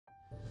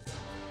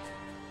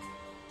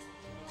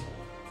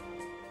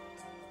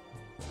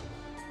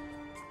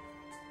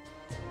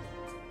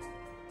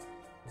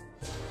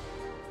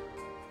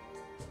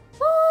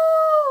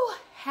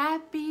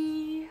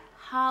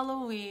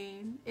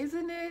Halloween.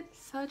 Isn't it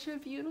such a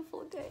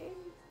beautiful day?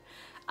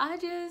 I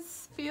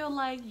just feel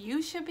like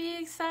you should be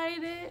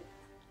excited.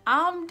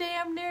 I'm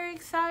damn near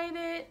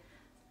excited.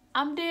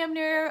 I'm damn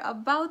near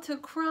about to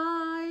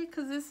cry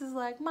because this is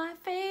like my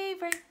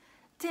favorite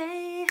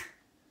day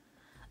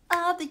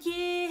of the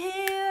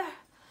year.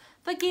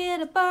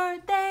 Forget a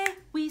birthday,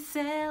 we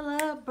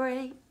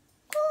celebrate.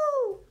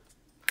 Woo!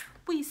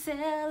 We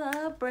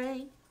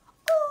celebrate.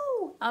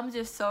 Woo! I'm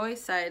just so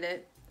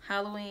excited.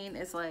 Halloween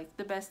is like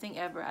the best thing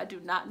ever. I do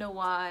not know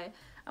why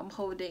I'm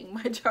holding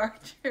my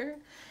charger.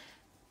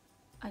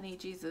 I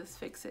need Jesus.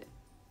 Fix it.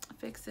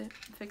 Fix it.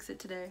 Fix it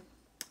today.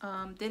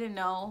 Didn't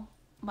know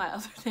my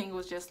other thing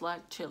was just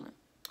like chilling.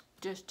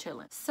 Just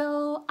chilling.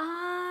 So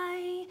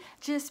I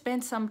just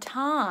spent some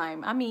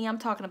time. I mean, I'm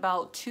talking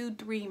about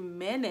 2-3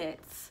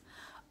 minutes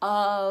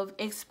of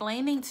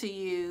explaining to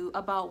you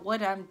about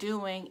what I'm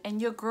doing,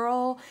 and your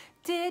girl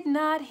did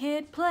not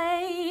hit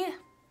play.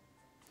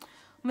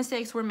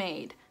 Mistakes were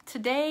made.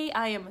 Today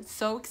I am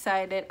so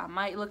excited. I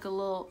might look a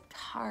little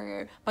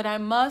tired, but I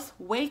must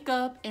wake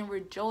up and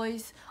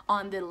rejoice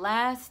on the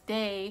last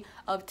day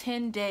of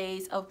 10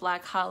 days of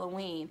Black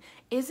Halloween.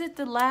 Is it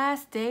the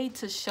last day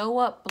to show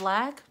up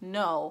Black?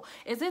 No.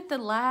 Is it the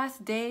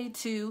last day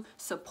to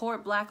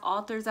support Black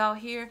authors out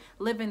here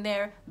living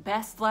their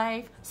best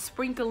life,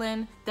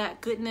 sprinkling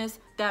that goodness,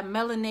 that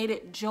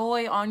melanated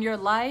joy on your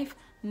life?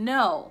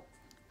 No.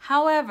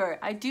 However,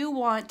 I do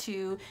want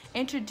to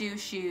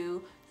introduce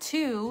you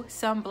to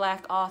some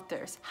Black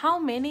authors. How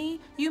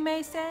many, you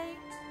may say?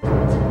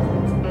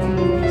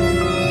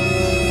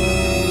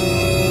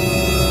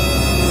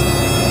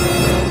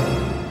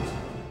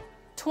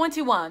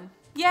 21.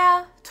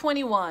 Yeah,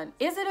 21.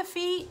 Is it a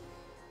feat?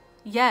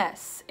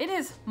 Yes, it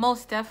is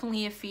most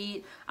definitely a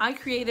feat. I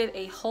created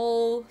a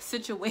whole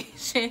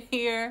situation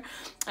here,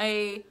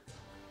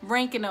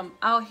 ranking them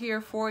out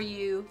here for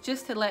you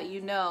just to let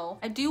you know.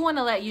 I do want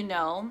to let you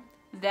know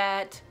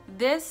that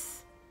this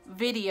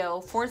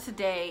video for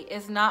today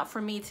is not for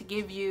me to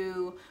give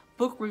you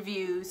book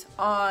reviews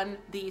on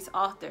these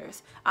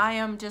authors. I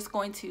am just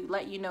going to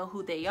let you know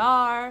who they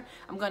are.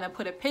 I'm going to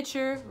put a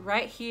picture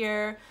right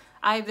here,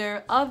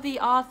 either of the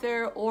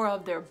author or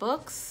of their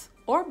books,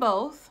 or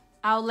both.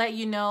 I'll let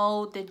you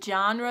know the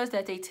genres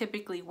that they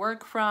typically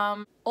work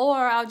from, or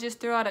I'll just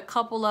throw out a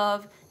couple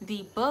of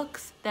the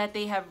books that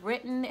they have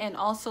written and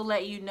also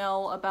let you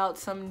know about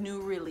some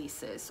new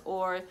releases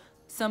or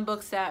some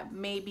books that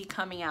may be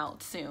coming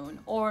out soon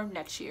or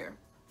next year.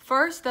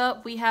 First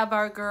up, we have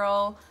our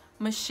girl,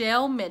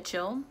 Michelle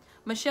Mitchell.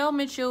 Michelle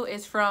Mitchell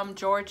is from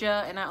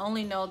Georgia, and I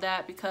only know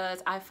that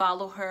because I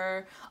follow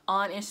her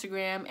on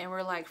Instagram and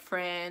we're like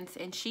friends,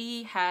 and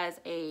she has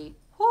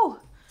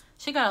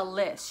she got a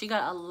list. She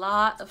got a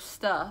lot of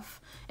stuff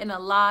and a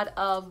lot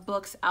of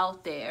books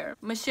out there.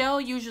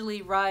 Michelle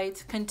usually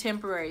writes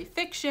contemporary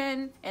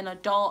fiction and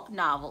adult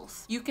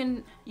novels. You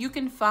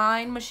can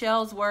find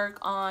Michelle's work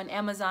on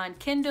Amazon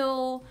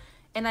Kindle,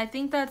 and I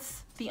think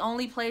that's the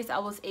only place I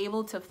was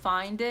able to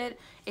find it.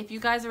 If you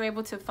guys are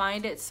able to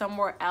find it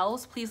somewhere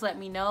else, please let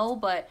me know,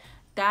 but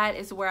that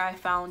is where I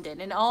found it.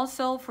 And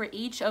also for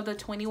each of the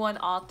 21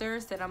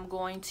 authors that I'm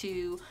going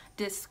to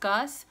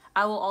discuss,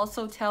 I will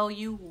also tell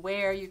you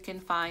where you can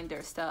find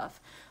their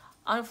stuff.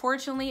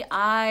 Unfortunately,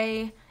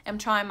 I am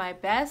trying my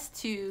best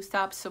to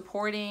stop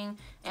supporting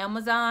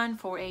Amazon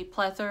for a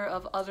plethora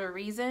of other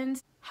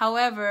reasons.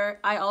 However,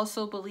 I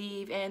also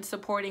believe in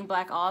supporting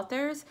Black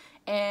authors,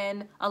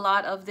 and a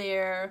lot of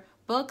their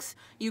books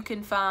you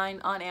can find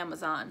on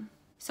Amazon.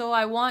 So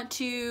I want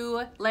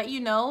to let you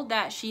know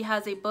that she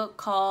has a book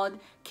called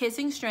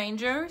Kissing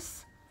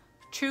Strangers,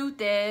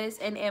 Truth Is,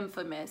 and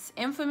Infamous.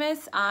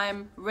 Infamous,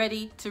 I'm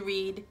ready to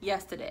read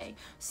yesterday.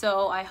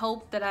 So I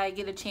hope that I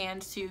get a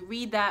chance to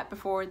read that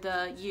before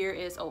the year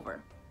is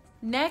over.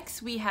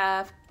 Next, we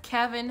have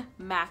Kevin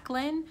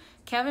Macklin.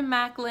 Kevin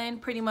Macklin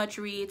pretty much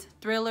reads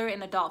thriller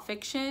and adult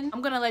fiction.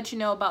 I'm gonna let you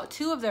know about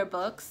 2 of their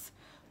books.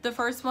 The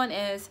first one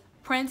is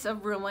Prince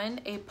of Ruin,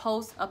 a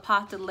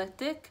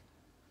post-apocalyptic,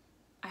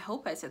 I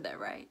hope I said that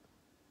right.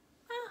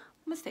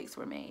 Mistakes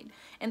were made.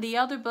 And the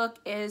other book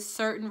is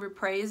Certain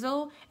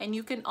Reprisal, and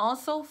you can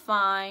also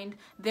find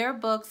their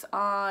books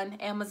on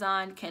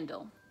Amazon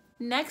Kindle.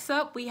 Next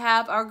up, we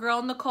have our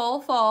girl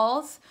Nicole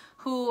Falls,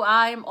 who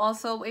I'm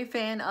also a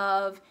fan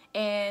of,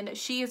 and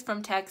she is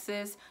from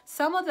Texas.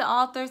 Some of the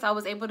authors I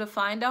was able to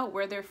find out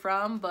where they're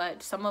from,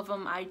 but some of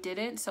them I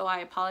didn't, so I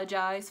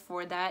apologize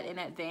for that in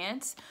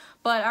advance.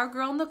 But our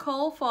girl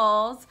Nicole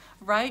Falls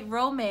write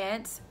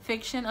romance,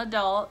 fiction,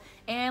 adult,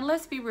 and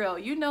let's be real,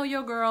 you know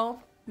your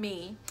girl,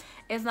 me,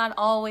 is not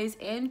always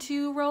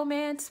into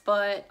romance,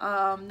 but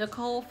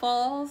Nicole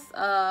Falls,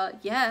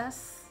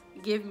 yes.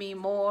 Give me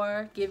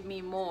more, give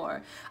me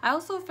more. I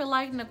also feel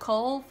like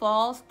Nicole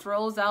Falls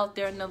throws out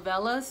their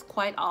novellas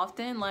quite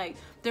often. Like,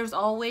 there's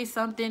always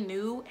something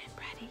new and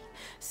pretty.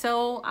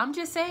 So I'm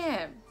just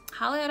saying,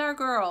 holla at our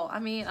girl. I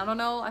mean, I don't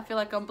know, I feel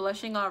like I'm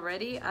blushing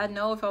already. I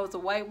know if I was a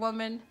white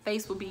woman,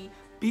 face would be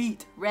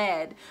beet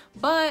red.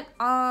 But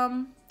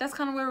that's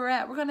kind of where we're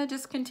at. We're gonna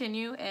just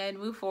continue and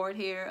move forward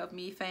here of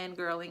me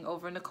fangirling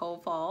over Nicole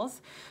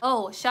Falls.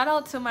 Oh, shout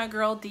out to my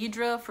girl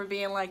Deidre for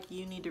being like,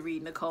 you need to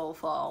read Nicole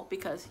Fall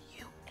because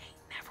you ain't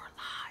never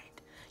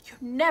lied. You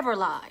never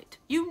lied.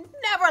 You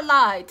never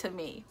lied to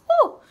me.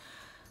 Woo!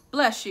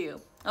 Bless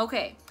you.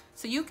 Okay,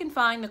 so you can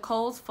find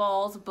Nicole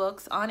Falls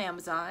books on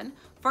Amazon.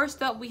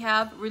 First up, we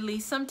have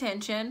Release Some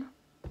Tension.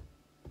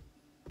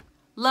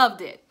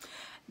 Loved it.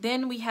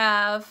 Then we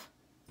have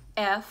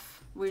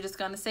F. We're just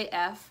gonna say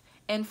F.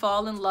 And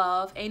Fall in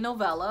Love, a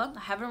novella. I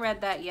haven't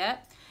read that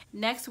yet.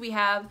 Next we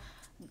have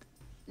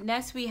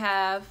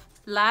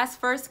Last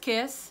First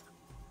Kiss.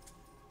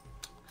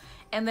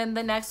 And then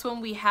the next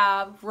one we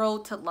have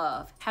Road to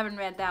Love. Haven't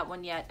read that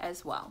one yet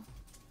as well.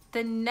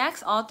 The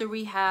next author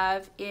we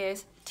have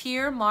is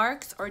Tier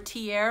Marks or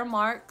Tier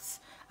Marks.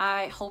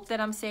 I hope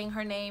that I'm saying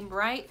her name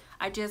right.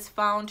 I just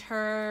found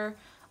her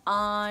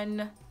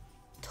on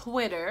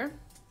Twitter.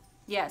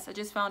 Yes, I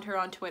just found her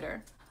on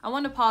Twitter. I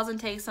want to pause and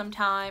take some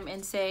time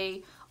and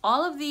say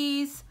all of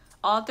these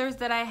authors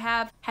that I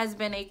have has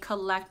been a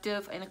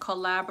collective and a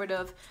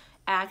collaborative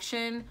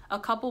action. A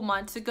couple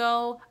months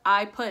ago,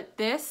 I put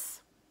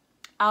this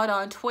out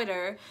on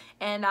Twitter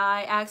and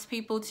I asked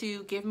people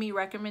to give me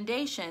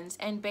recommendations,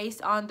 and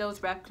based on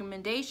those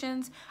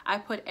recommendations I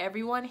put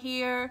everyone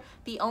here.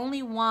 The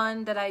only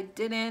one that I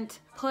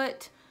didn't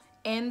put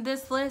in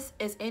this list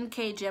is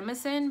N.K.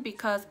 Jemisin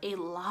because a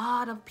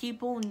lot of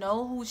people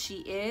know who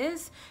she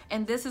is,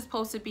 and this is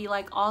supposed to be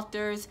like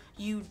authors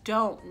you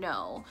don't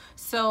know,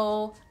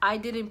 so I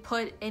didn't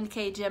put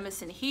N.K.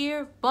 Jemisin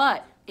here.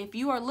 But if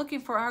you are looking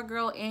for our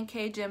girl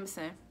N.K.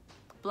 Jemisin,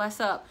 bless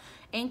up.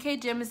 N.K.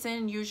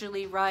 Jemisin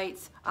usually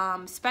writes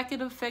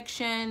speculative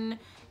fiction.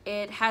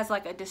 It has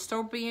like a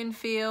dystopian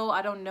feel.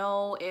 I don't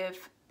know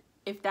if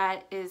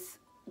that is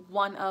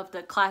one of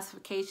the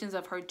classifications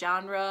of her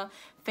genre.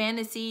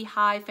 Fantasy,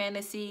 high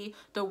fantasy.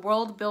 The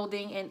world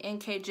building in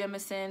N.K.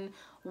 Jemisin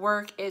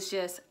work is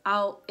just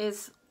oh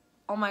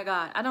my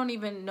god, I don't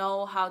even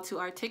know how to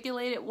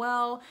articulate it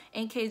well.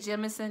 N.K.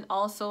 Jemisin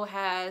also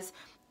has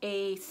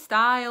a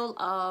style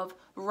of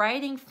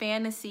writing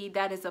fantasy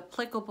that is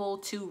applicable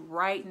to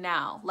right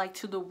now, like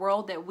to the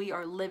world that we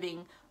are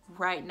living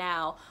right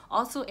now.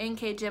 Also,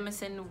 N.K.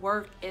 Jemisin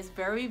work is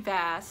very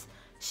vast.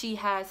 She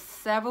has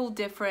several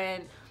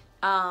different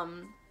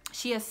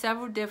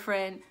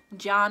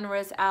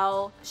genres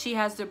out. She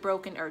has the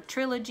Broken Earth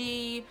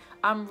trilogy.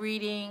 I'm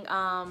reading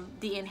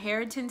the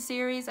Inheritance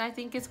series, I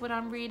think is what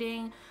I'm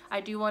reading.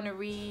 I do want to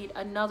read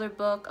another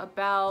book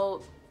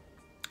about,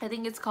 I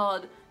think it's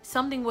called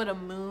something with a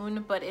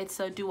moon, but it's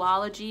a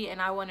duology,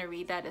 and I want to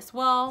read that as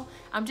well.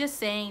 I'm just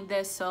saying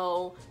this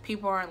so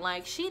people aren't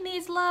like, she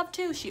needs love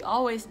too. She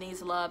always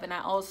needs love, and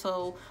I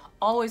also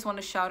always want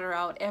to shout her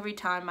out every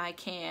time I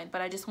can.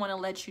 But I just want to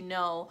let you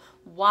know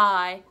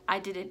why I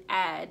didn't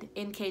add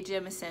N.K.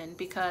 Jemisin,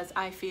 because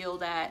I feel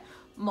that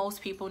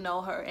most people know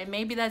her, and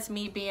maybe that's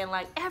me being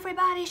like,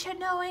 everybody should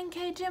know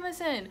N.K.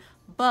 Jemisin,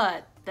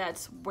 but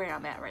that's where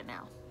I'm at right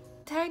now.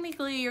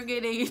 Technically, you're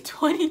getting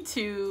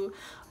 22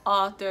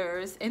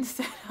 authors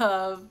instead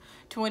of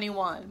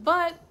 21,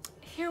 but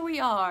here we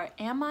are.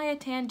 Am I a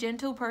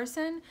tangential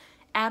person?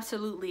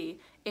 Absolutely.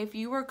 If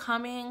you were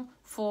coming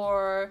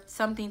for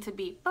something to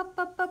be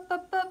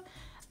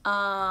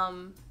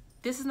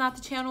this is not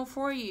the channel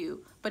for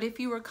you. But if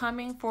you were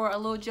coming for a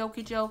little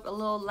jokey joke, a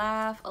little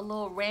laugh, a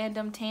little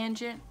random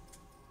tangent,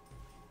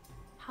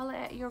 holla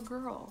at your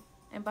girl.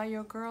 And by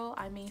your girl,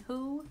 I mean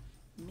who?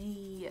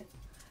 Me.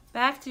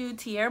 Back to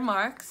Tier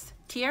Marks.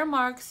 Tier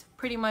Marks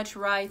pretty much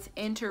writes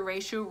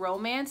interracial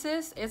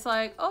romances. It's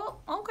like, oh,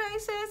 okay,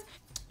 sis.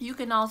 You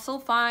can also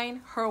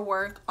find her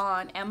work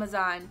on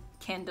Amazon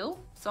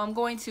Kindle. So I'm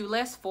going to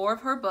list 4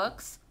 of her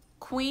books.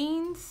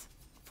 Queens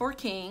for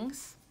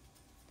Kings,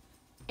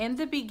 In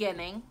the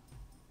Beginning,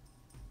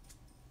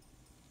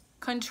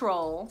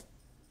 Control,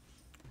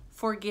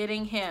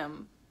 Forgetting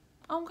Him.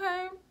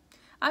 Okay.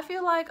 I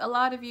feel like a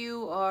lot of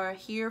you are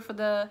here for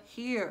the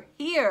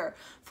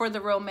for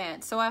the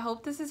romance, so I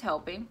hope this is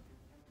helping.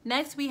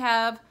 Next we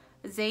have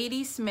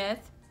Zadie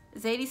Smith.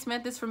 Zadie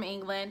Smith is from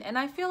England, and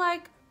I feel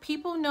like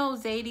people know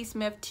Zadie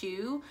Smith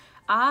too.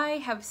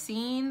 I have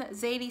seen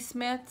Zadie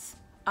Smith's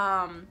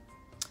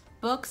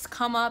books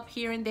come up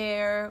here and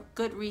there,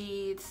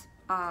 Goodreads,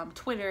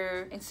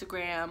 Twitter,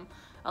 Instagram.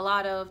 A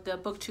lot of the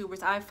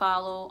booktubers I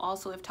follow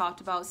also have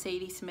talked about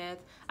Zadie Smith.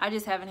 I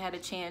just haven't had a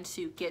chance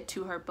to get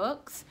to her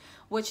books,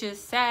 which is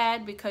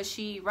sad because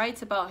she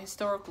writes about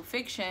historical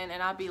fiction,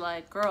 and I'll be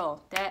like,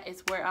 girl, that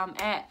is where I'm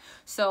at.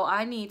 So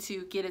I need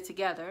to get it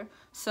together.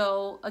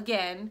 So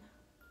again,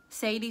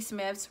 Zadie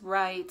Smith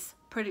writes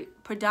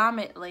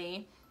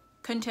predominantly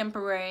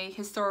contemporary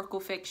historical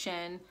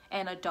fiction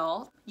and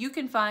adult. You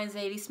can find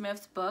Zadie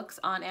Smith's books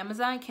on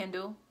Amazon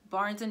Kindle,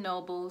 Barnes &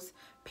 Nobles,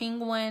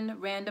 Penguin,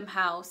 Random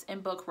House,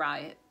 and Book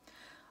Riot.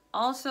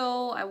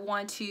 Also, I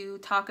want to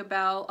talk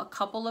about a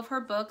couple of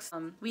her books.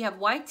 We have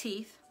White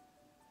Teeth,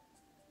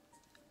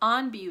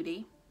 On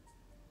Beauty,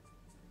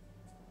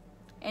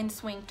 and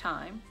Swing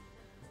Time.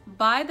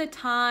 By the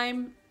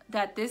time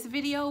that this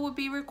video would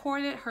be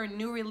recorded, her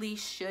new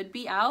release should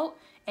be out,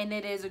 and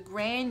it is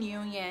Grand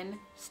Union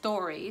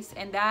Stories,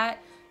 and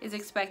that is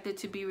expected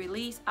to be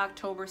released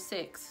October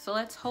 6th. So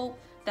let's hope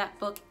that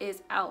book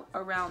is out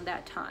around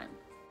that time.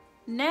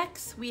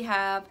 Next, we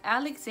have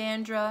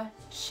Alexandra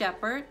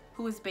Shepherd,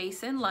 who is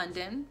based in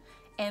London,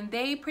 and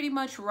they pretty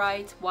much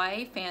write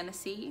YA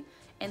fantasy,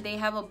 and they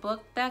have a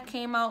book that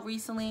came out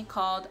recently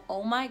called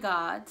Oh My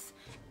Gods,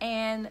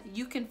 and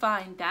you can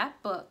find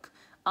that book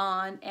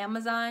on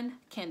Amazon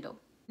Kindle.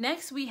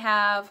 Next, we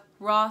have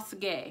Ross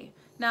Gay.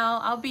 Now,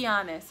 I'll be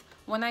honest,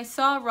 when I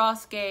saw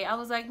Ross Gay, I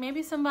was like,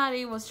 maybe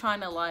somebody was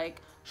trying to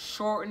like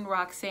shorten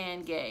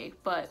Roxanne Gay,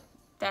 but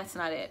that's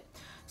not it.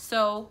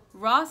 So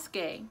Ross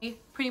Gay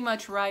pretty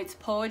much writes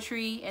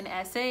poetry and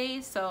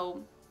essays,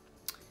 so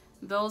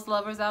those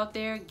lovers out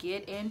there,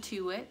 get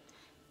into it.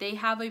 They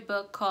have a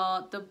book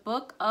called The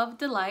Book of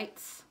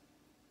Delights,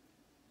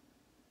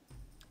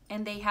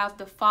 and they have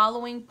the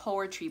following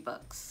poetry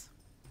books: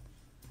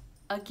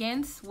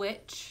 Against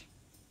Which,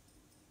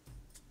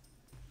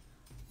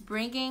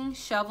 Bringing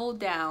Shovel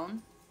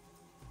Down,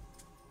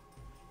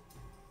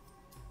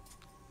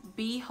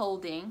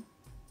 Beholding,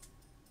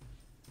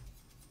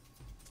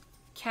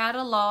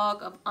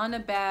 Catalog of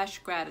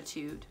Unabashed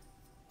Gratitude.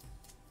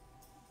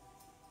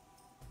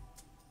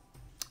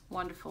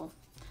 Wonderful.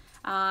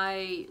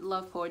 I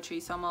love poetry,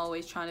 so I'm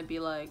always trying to be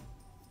like,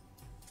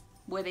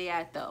 where they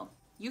at though?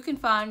 You can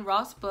find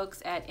Ross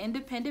books at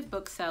independent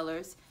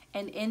booksellers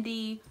and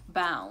Indie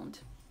Bound.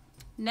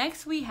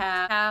 Next, we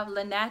have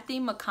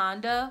Lanathi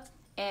Makanda,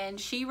 and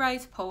she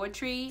writes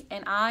poetry,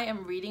 and I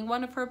am reading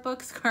one of her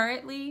books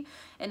currently,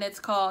 and it's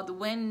called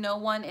When No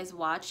One Is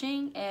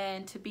Watching,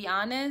 and to be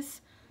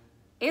honest,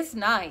 it's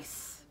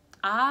nice.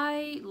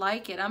 I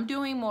like it. I'm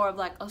doing more of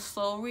like a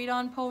slow read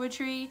on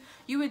poetry.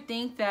 You would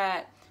think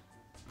that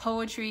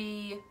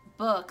poetry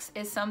books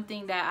is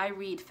something that I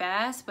read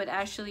fast, but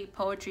actually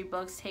poetry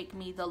books take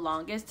me the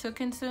longest to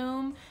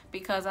consume,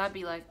 because I'd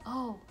be like,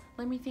 oh,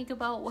 let me think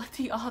about what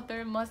the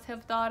author must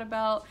have thought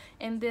about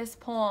in this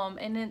poem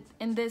and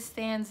in this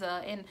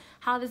stanza, and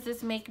how does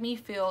this make me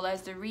feel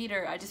as the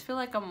reader. I just feel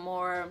like I'm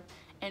more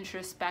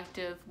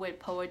introspective with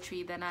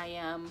poetry than I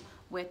am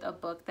with a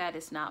book that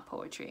is not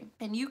poetry.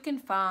 And you can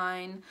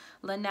find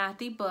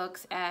Lanathi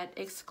books at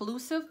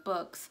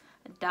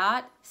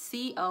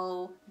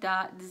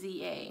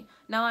exclusivebooks.co.za.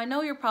 Now, I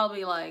know you're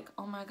probably like,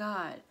 oh my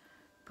God,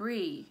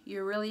 Bree,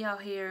 you're really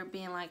out here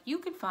being like, you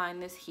can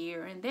find this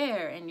here and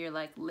there, and you're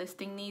like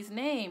listing these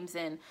names,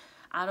 and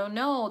I don't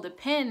know, the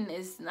pen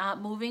is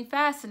not moving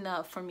fast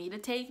enough for me to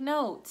take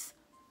notes.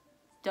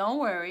 Don't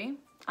worry,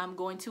 I'm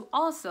going to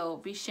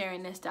also be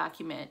sharing this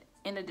document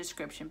in the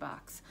description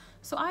box.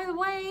 So either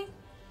way,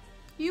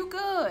 you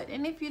good.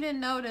 And if you didn't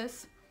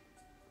notice,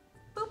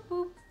 boop,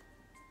 boop,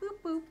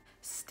 boop, boop.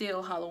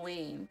 Still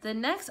Halloween. The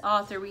next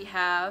author we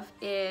have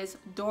is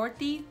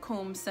Dorothy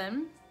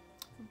Koomson.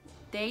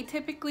 They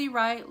typically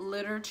write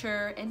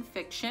literature and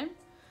fiction.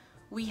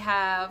 We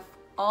have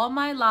All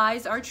My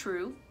Lies Are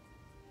True,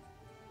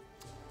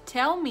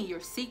 Tell Me Your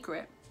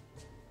Secret,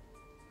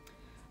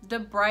 The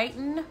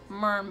Brighton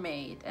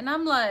Mermaid. And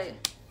I'm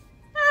like,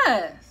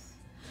 yes.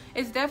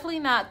 It's definitely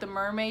not the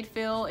mermaid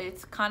feel.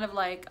 It's kind of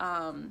like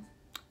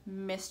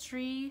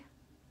mystery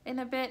in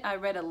a bit. I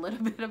read a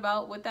little bit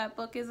about what that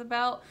book is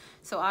about,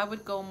 so I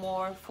would go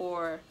more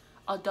for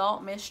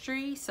adult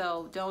mystery,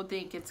 so don't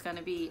think it's going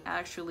to be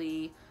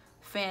actually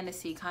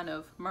fantasy kind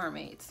of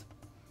mermaids.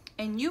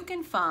 And you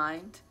can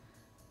find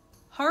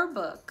her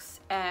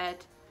books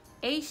at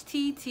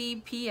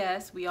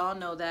https, we all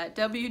know that,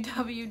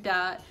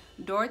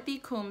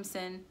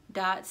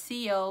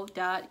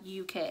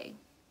 www.dorothykoomson.co.uk.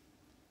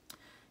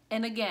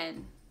 And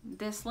again,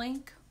 this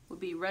link will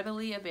be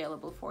readily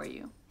available for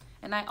you.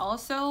 And I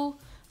also, I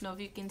don't know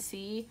if you can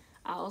see,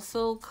 I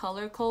also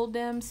color code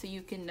them so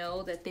you can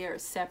know that they are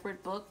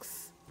separate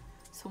books.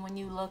 So when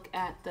you look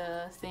at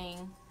the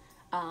thing,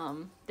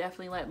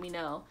 definitely let me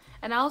know.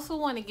 And I also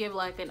want to give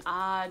like an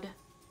odd,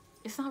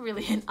 it's not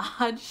really an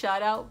odd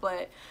shout out,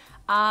 but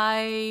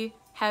I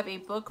have a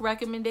book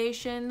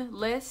recommendation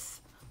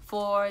list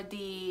for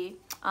the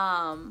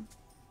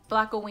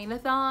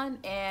Black-A-Ween-a-thon,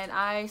 and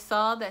I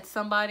saw that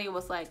somebody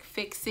was like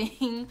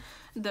fixing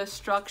the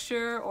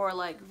structure or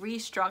like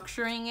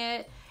restructuring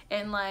it,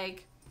 and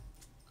like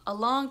a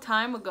long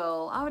time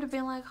ago I would have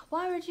been like,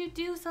 why would you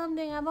do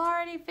something? I've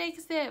already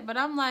fixed it. But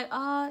I'm like,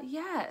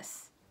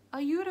 yes, a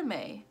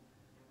Udemy,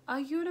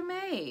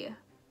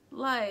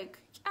 like,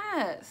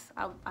 yes,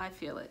 I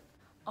feel it.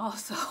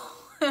 Also,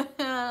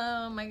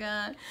 oh my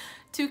God,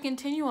 to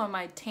continue on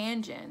my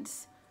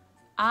tangents,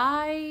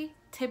 I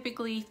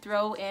typically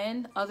throw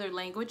in other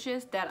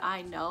languages that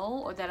I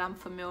know or that I'm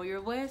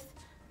familiar with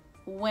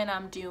when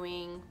I'm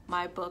doing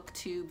my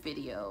booktube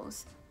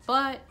videos.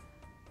 But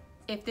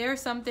if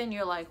there's something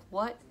you're like,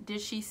 what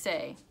did she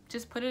say?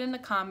 Just put it in the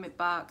comment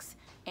box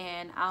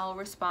and I'll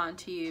respond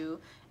to you.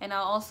 And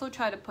I'll also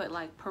try to put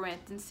like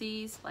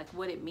parentheses, like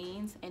what it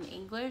means in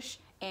English,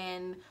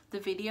 in the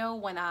video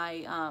when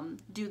I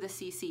do the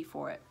CC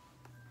for it.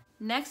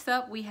 Next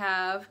up, we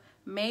have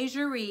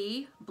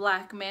Marjorie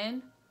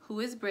Blackman, who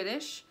is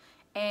British,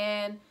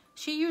 and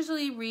she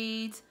usually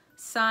reads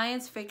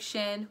science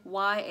fiction,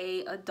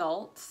 YA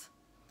adults.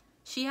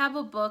 She have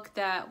a book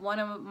that one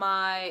of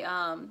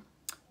my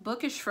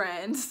bookish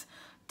friends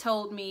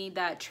told me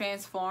that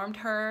transformed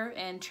her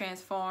and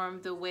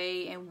transformed the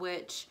way in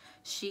which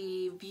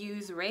she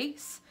views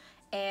race,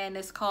 and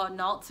it's called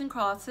Noughts and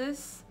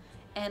Crosses,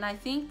 and I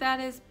think that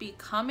is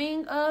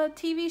becoming a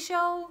TV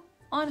show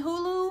on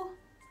Hulu.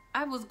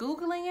 I was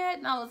Googling it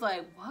and I was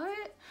like,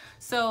 what?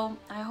 So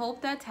I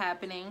hope that's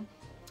happening.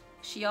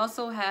 She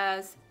also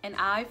has An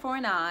Eye for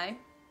an Eye,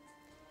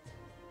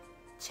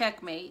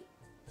 Checkmate,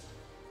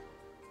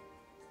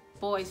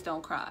 Boys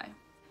Don't Cry.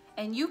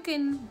 And you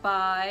can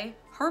buy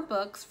her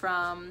books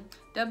from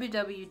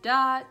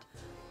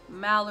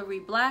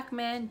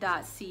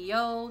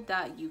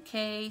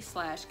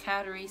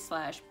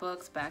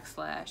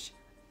www.malloryblackman.co.uk/category/books/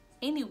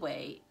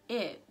 anyway,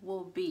 it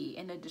will be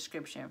in the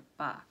description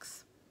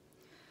box.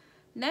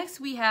 Next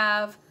we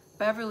have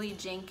Beverly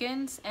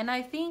Jenkins, and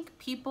I think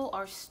people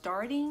are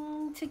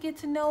starting to get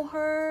to know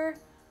her.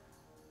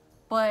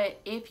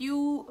 But if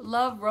you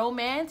love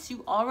romance,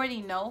 you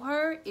already know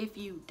her. If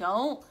you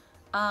don't,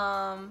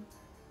 yeah,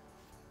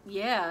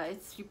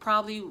 you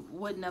probably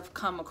wouldn't have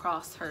come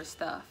across her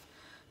stuff.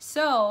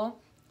 So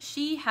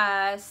she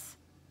has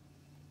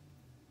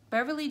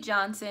Beverly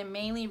Johnson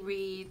mainly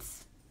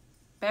writes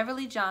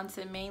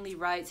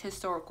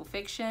historical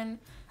fiction.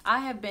 I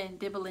have been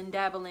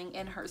dabbling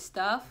in her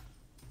stuff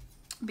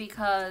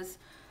because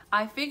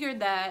I figured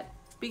that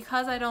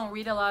because I don't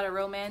read a lot of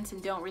romance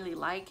and don't really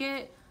like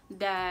it,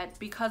 that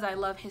because I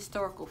love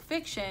historical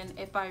fiction,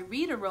 if I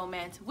read a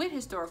romance with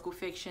historical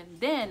fiction,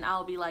 then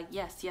I'll be like,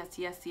 yes, yes,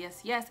 yes,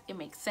 yes, yes, it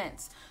makes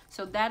sense.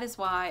 So that is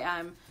why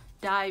I'm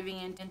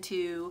diving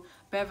into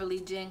Beverly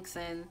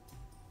Jenkins'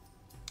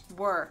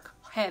 work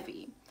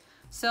heavy.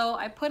 So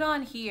I put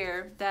on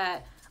here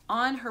that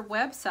on her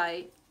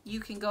website, you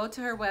can go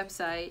to her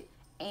website,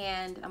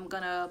 and I'm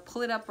gonna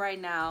pull it up right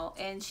now,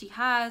 and she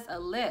has a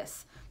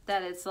list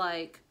that it's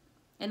like,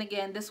 and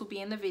again, this will be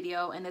in the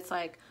video, and it's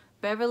like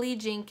Beverly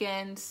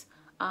Jenkins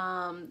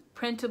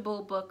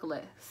printable book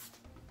list.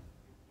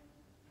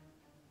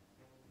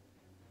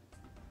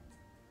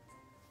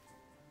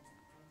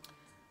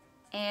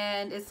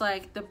 And it's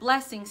like the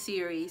Blessing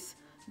series,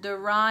 the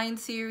Rhine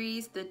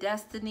series, the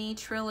Destiny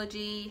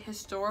trilogy,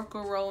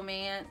 historical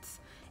romance,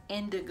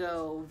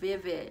 Indigo,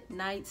 Vivid,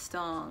 Night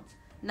Song.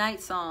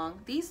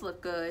 These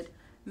look good.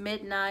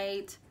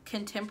 Midnight,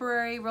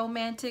 contemporary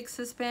romantic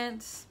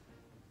suspense.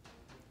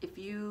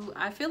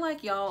 I feel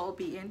like y'all will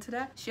be into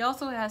that. She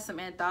also has some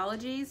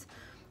anthologies.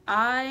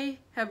 I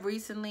have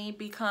recently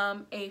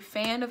become a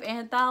fan of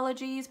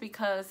anthologies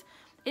because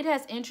it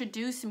has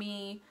introduced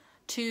me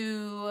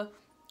to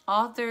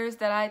authors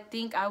that I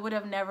think I would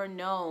have never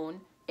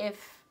known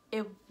if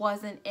it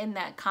wasn't in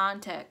that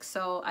context.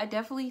 So I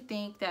definitely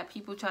think that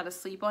people try to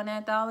sleep on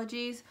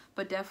anthologies,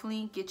 but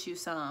definitely get you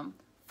some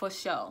for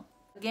sure.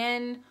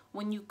 Again,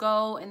 when you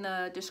go in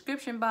the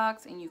description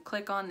box and you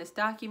click on this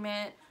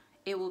document,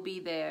 it will be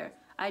there.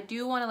 I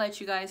do want to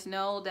let you guys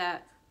know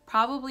that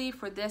probably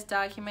for this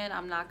document,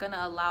 I'm not going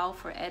to allow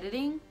for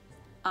editing.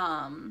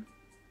 I'm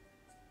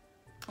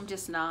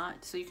just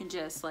not. So you can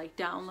just like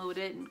download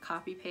it and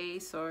copy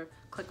paste or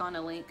click on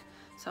a link.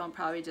 So I'm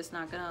probably just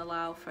not going to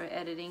allow for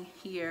editing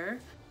here.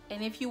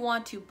 And if you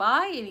want to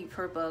buy any of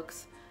her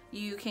books,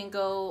 you can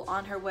go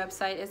on her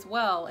website as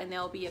well, and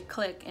there'll be a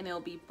click and it'll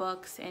be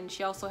books, and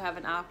she also have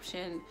an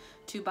option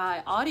to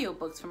buy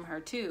audiobooks from her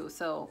too.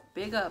 So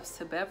big ups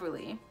to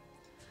Beverly.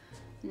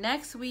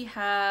 Next we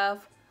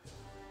have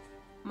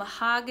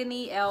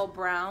Mahogany L.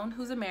 Brown,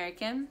 who's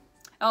American.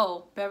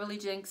 Oh, Beverly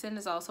Jenkins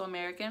is also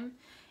American.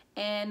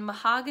 And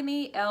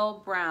Mahogany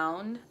L.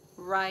 Brown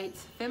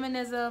writes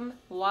Feminism,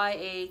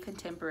 YA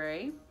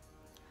Contemporary.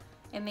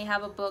 And they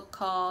have a book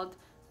called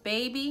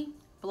Baby,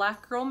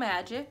 Black Girl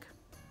Magic.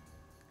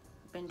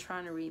 I've been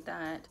trying to read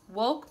that.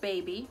 Woke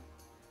Baby.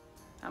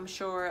 I'm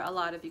sure a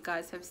lot of you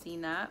guys have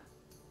seen that.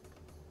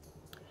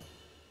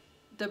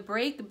 The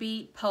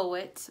Breakbeat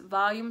Poets,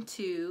 Volume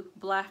 2,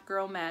 Black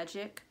Girl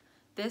Magic.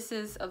 This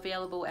is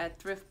available at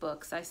Thrift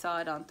Books. I saw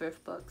it on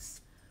Thrift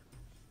Books.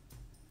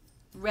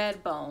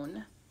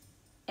 Redbone.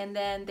 And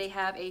then they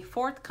have a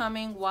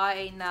forthcoming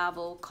YA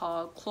novel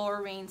called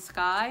Chlorine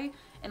Sky,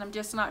 and I'm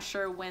just not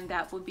sure when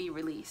that will be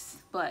released,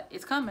 but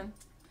it's coming.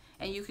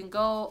 And you can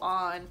go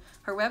on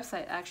her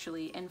website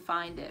actually and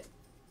find it.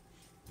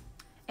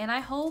 And I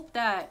hope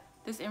that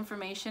this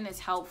information is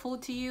helpful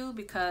to you,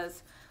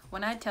 because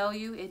when I tell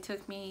you it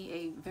took me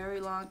a very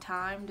long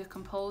time to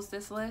compose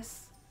this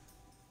list,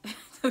 it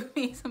took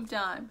me some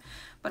time,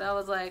 but I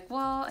was like,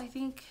 well, I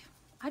think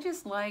I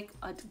just like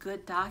a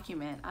good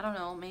document. I don't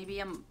know, maybe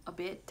I'm a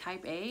bit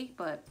type A,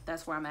 but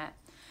that's where I'm at.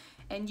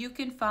 And you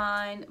can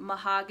find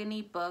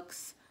Mahogany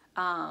books.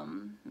 Let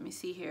me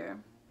see here.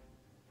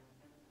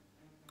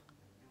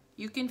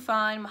 You can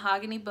find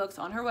Mahogany books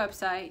on her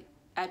website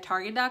at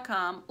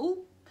Target.com,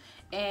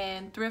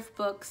 and Thrift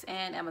Books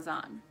and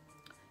Amazon.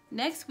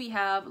 Next we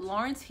have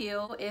Lawrence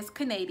Hill, is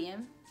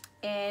Canadian,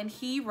 and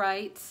he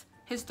writes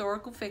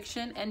historical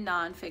fiction and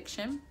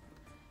nonfiction.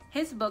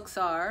 His books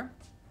are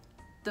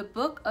The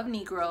Book of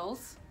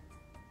Negroes,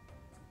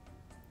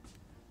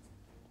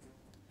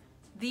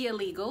 The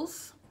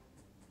Illegals,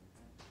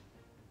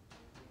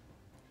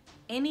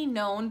 Any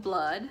Known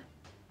Blood,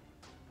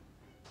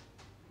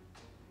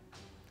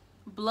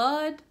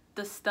 Blood,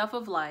 The Stuff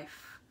of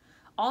Life.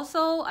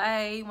 Also,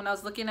 when I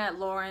was looking at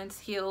Lawrence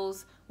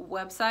Hill's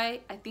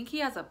website, I think he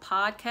has a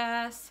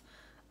podcast.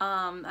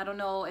 I don't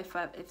know if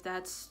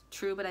that's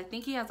true, but I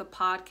think he has a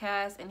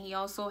podcast, and he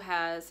also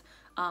has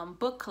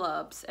book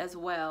clubs as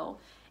well.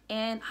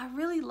 And I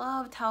really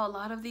loved how a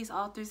lot of these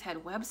authors had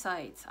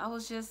websites.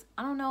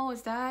 I don't know,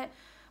 is that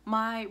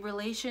my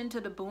relation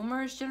to the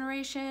boomers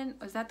generation?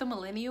 Is that the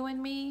millennial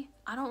in me?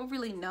 I don't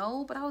really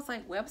know, but I was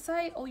like,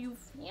 website? Oh, you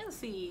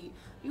fancy.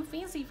 You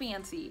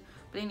fancy.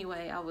 But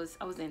anyway, I was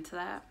into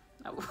that.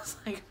 I was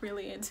like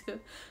really into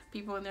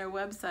people on their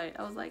website.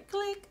 I was like,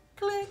 click,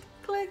 click,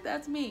 click,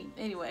 that's me.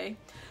 Anyway,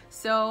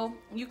 so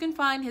you can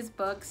find his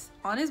books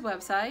on his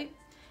website,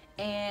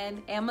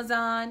 and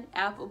Amazon,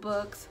 Apple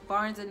Books,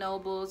 Barnes &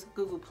 Nobles,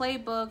 Google Play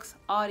Books,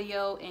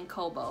 Audio, and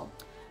Kobo.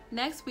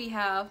 Next we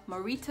have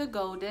Marita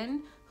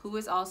Golden, who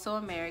is also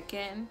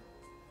American.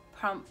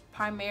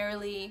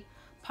 Primarily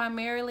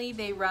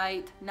they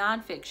write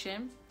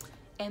nonfiction,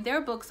 and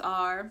their books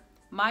are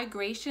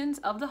Migrations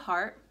of the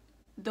Heart,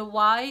 The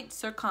Wide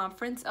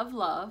Circumference of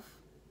Love,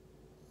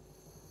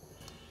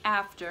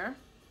 After,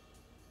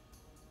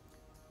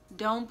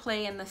 Don't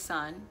Play in the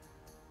Sun.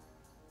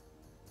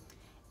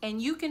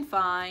 And you can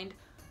find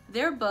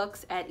their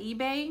books at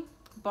eBay,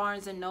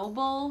 Barnes &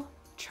 Noble,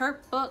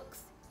 Chirp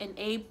Books, and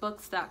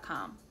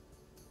abebooks.com.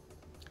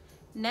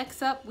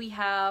 Next up, we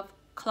have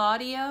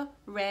Claudia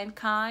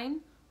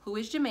Rankine, who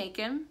is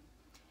Jamaican,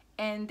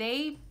 and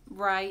they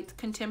write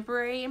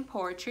contemporary and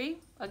poetry.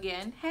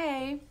 Again,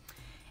 hey.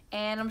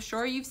 And I'm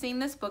sure you've seen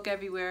this book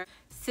everywhere.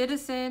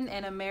 Citizen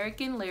and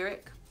American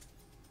Lyric,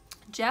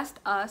 Just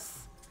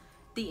Us,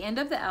 The End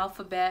of the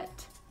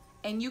Alphabet,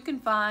 and you can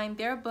find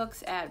their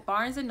books at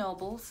Barnes &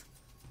 Nobles,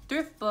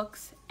 Thrift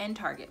Books, and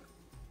Target.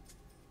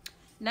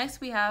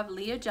 Next we have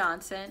Leah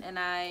Johnson, and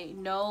I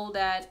know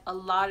that a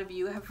lot of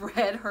you have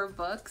read her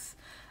books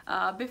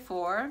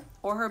before,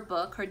 or her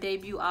book, her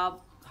debut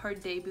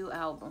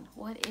album.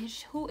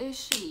 Who is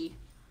she?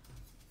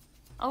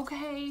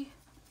 Okay.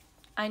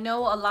 I know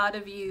a lot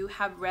of you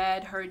have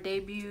read her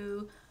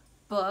debut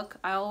book.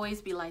 I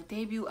always be like,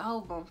 debut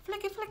album,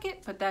 flick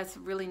it, but that's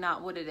really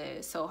not what it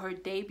is. So her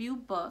debut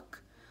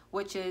book,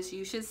 which is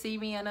You Should See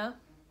Me in a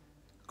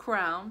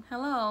Crown,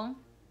 hello,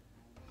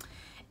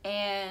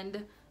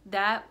 and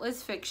that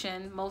was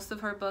fiction. Most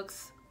of her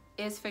books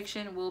is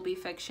fiction, will be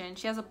fiction.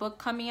 She has a book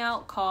coming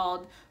out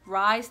called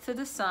Rise to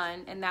the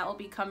Sun, and that will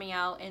be coming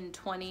out in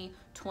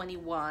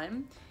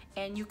 2021.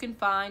 And you can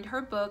find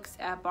her books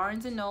at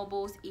Barnes &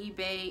 Nobles,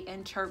 eBay,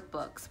 and Chirp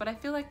Books. But I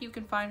feel like you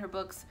can find her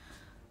books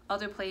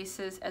other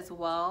places as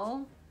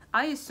well.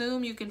 I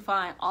assume you can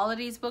find all of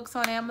these books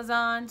on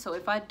Amazon. So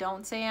if I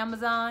don't say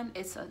Amazon,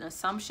 it's an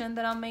assumption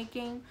that I'm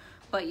making.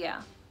 But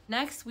yeah.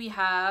 Next we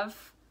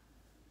have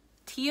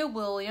Tia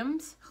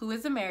Williams, who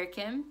is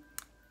American.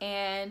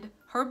 And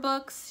her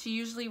books, she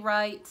usually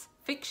writes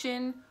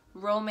fiction,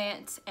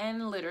 romance,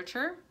 and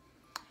literature.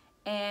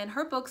 And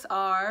her books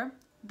are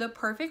The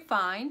Perfect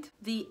Find,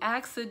 The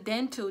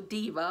Accidental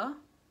Diva,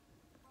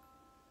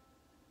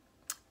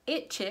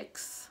 It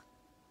Chicks,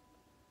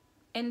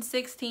 and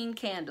 16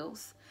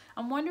 Candles.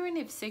 I'm wondering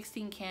if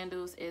 16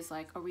 Candles is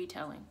like a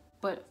retelling,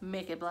 but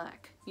make it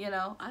black, you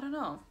know? I don't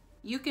know.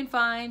 You can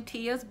find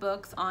Tia's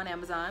books on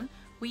Amazon.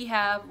 We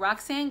have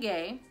Roxane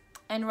Gay,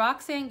 and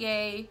Roxane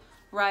Gay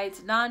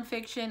writes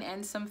nonfiction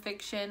and some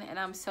fiction, and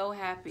I'm so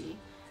happy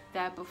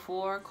that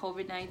before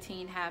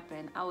COVID-19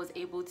 happened, I was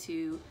able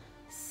to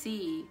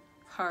see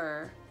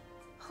her.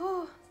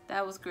 Whew,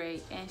 that was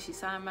great. And she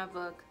signed my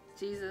book.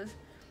 Jesus.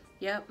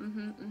 Yep.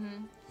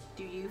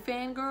 Do you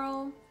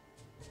fangirl?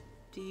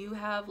 Do you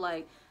have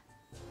like,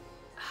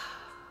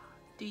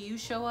 do you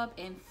show up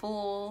in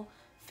full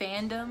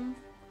fandom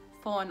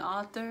for an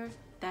author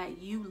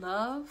that you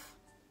love?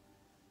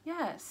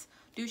 Yes.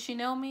 Do she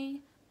know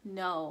me?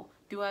 No.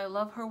 Do I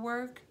love her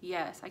work?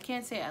 Yes. I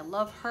can't say I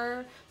love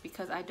her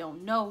because I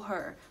don't know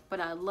her, but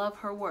I love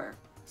her work.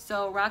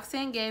 So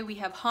Roxane Gay, we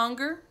have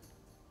Hunger,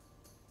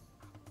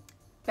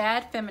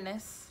 Bad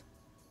Feminist,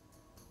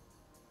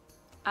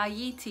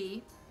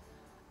 Ayiti.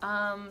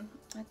 I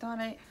thought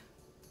I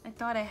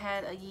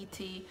had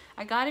Ayiti.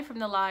 I got it from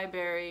the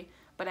library,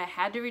 but I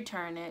had to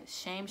return it.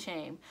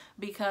 Shame,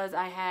 because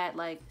I had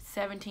like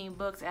 17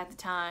 books at the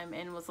time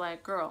and was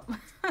like, girl,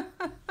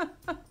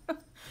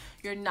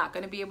 you're not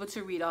going to be able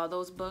to read all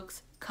those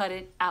books. Cut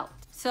it out.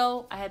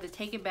 So I had to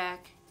take it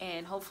back,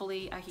 and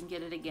hopefully I can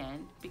get it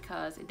again,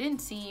 because it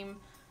didn't seem,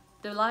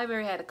 the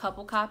library had a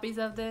couple copies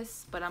of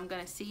this, but I'm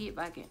going to see if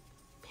I can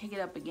pick it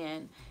up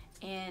again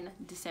in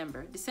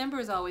December. December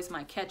is always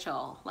my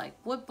catch-all, like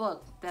what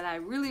book that I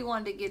really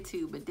wanted to get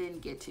to but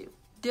didn't get to.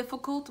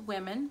 Difficult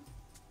Women,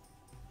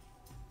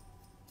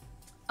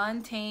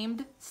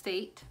 Untamed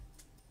State,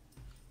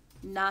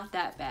 not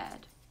that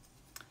bad.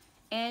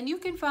 And you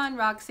can find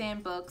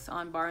Roxanne books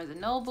on Barnes &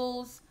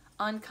 Nobles,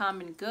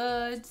 Uncommon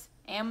Goods,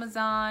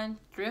 Amazon,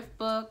 Thrift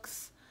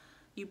Books.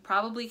 You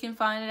probably can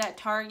find it at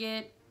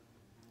Target.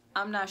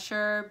 I'm not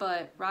sure,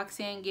 but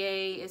Roxane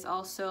Gay is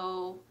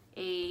also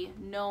a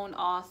known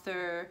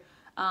author.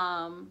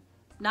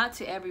 Not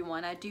to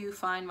everyone. I do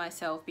find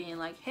myself being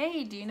like,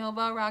 hey, do you know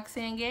about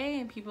Roxane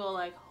Gay? And people are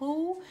like,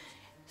 who?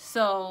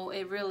 So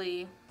it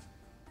really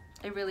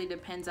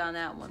depends on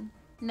that one.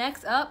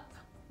 Next up,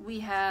 we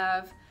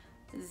have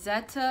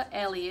Zetta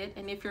Elliott.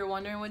 And if you're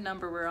wondering what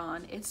number we're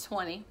on, it's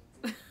 20.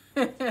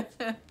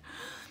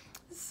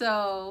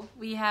 So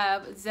we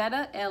have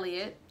Zetta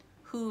Elliott,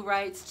 who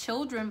writes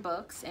children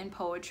books and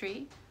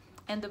poetry.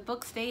 And the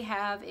books they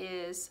have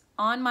is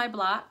On My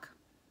Block,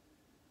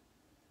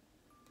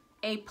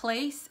 A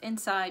Place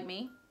Inside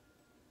Me,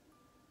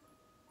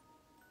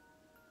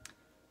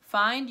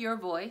 Find Your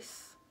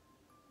Voice,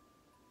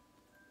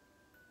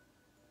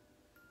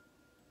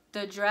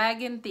 The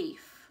Dragon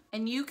Thief.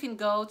 And you can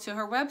go to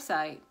her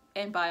website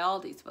and buy all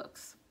these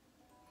books.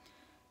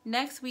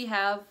 Next we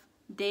have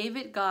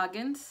David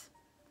Goggins,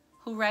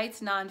 who writes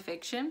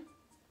nonfiction.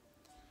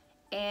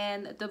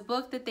 And the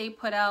book that they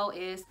put out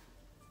is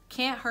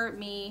Can't Hurt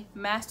Me,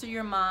 Master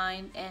Your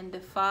Mind, and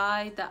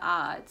Defy the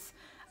Odds.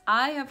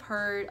 I have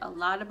heard a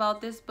lot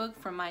about this book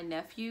from my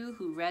nephew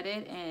who read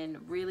it and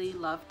really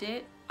loved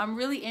it. I'm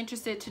really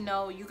interested to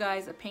know you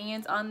guys'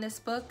 opinions on this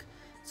book,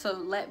 so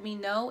let me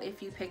know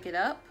if you pick it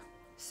up.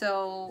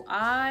 So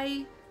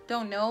I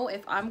don't know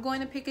if I'm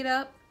going to pick it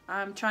up.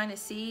 I'm trying to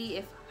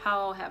see how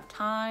I'll have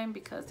time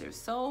because there's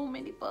so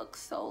many books,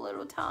 so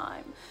little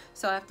time.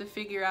 So I have to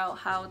figure out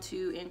how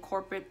to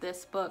incorporate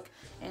this book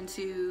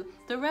into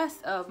the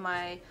rest of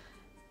my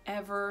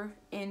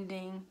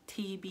ever-ending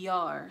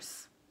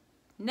TBRs.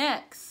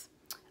 Next,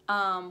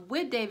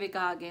 with David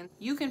Goggins,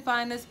 you can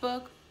find this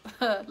book,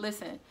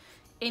 listen,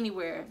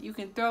 anywhere. You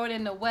can throw it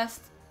in the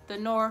west, the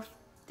north,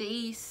 the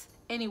east,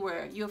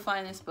 anywhere you'll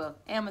find this book.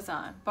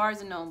 Amazon,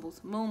 Barnes & Nobles,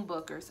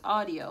 Moonbookers,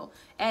 Audio,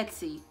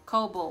 Etsy,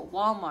 Kobo,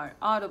 Walmart,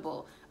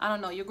 Audible, I don't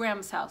know, your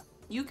grandma's house.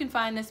 You can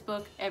find this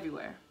book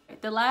everywhere.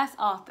 The last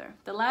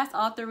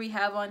author we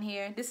have on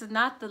here, this is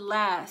not the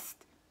last,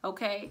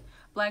 okay?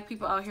 Black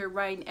people out here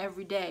writing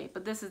every day,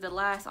 but this is the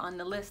last on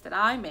the list that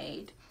I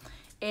made,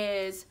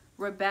 is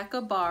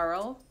Rebecca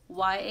Barrow,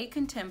 YA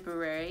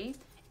Contemporary,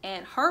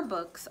 and her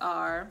books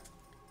are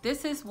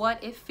This Is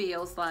What It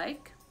Feels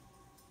Like,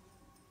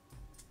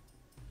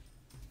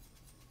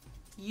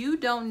 You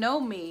Don't Know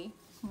Me,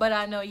 But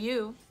I Know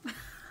You.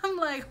 I'm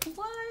like,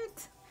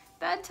 what?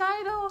 That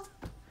title?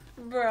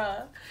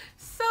 Bruh,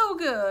 so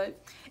good.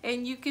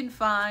 And you can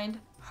find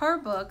her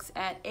books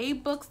at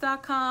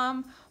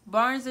abooks.com,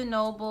 Barnes &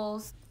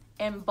 Nobles,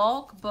 and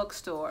Bulk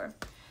Bookstore.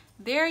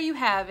 There you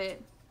have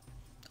it.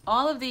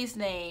 All of these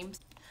names,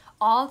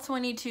 all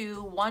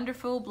 22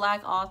 wonderful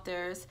Black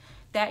authors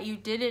that you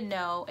didn't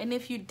know. And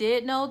if you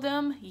did know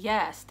them,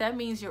 yes, that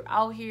means you're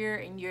out here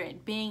and you're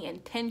being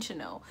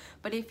intentional.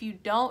 But if you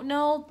don't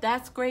know,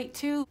 that's great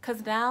too,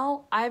 because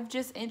now I've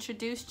just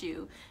introduced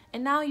you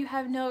and now you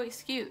have no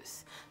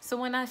excuse. So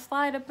when I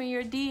slide up in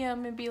your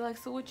DM and be like,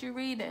 so what you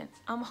reading?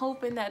 I'm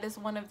hoping that it's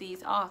one of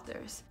these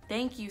authors.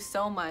 Thank you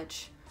so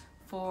much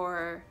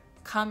for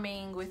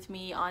coming with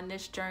me on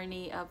this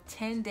journey of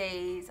 10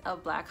 days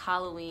of Black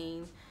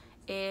Halloween.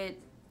 It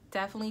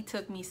definitely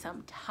took me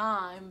some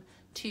time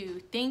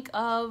to think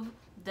of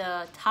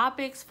the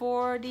topics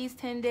for these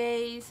 10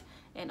 days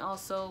and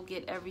also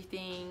get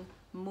everything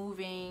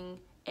moving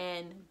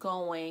and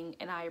going.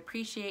 And I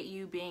appreciate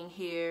you being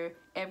here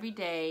every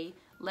day.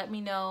 Let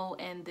me know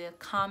in the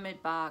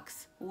comment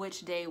box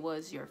which day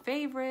was your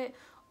favorite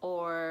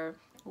or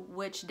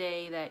which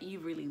day that you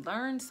really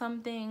learned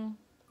something.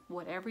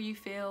 Whatever you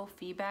feel,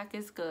 feedback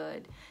is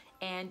good.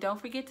 And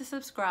don't forget to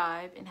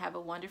subscribe and have a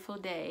wonderful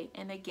day.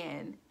 And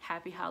again,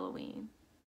 happy Halloween.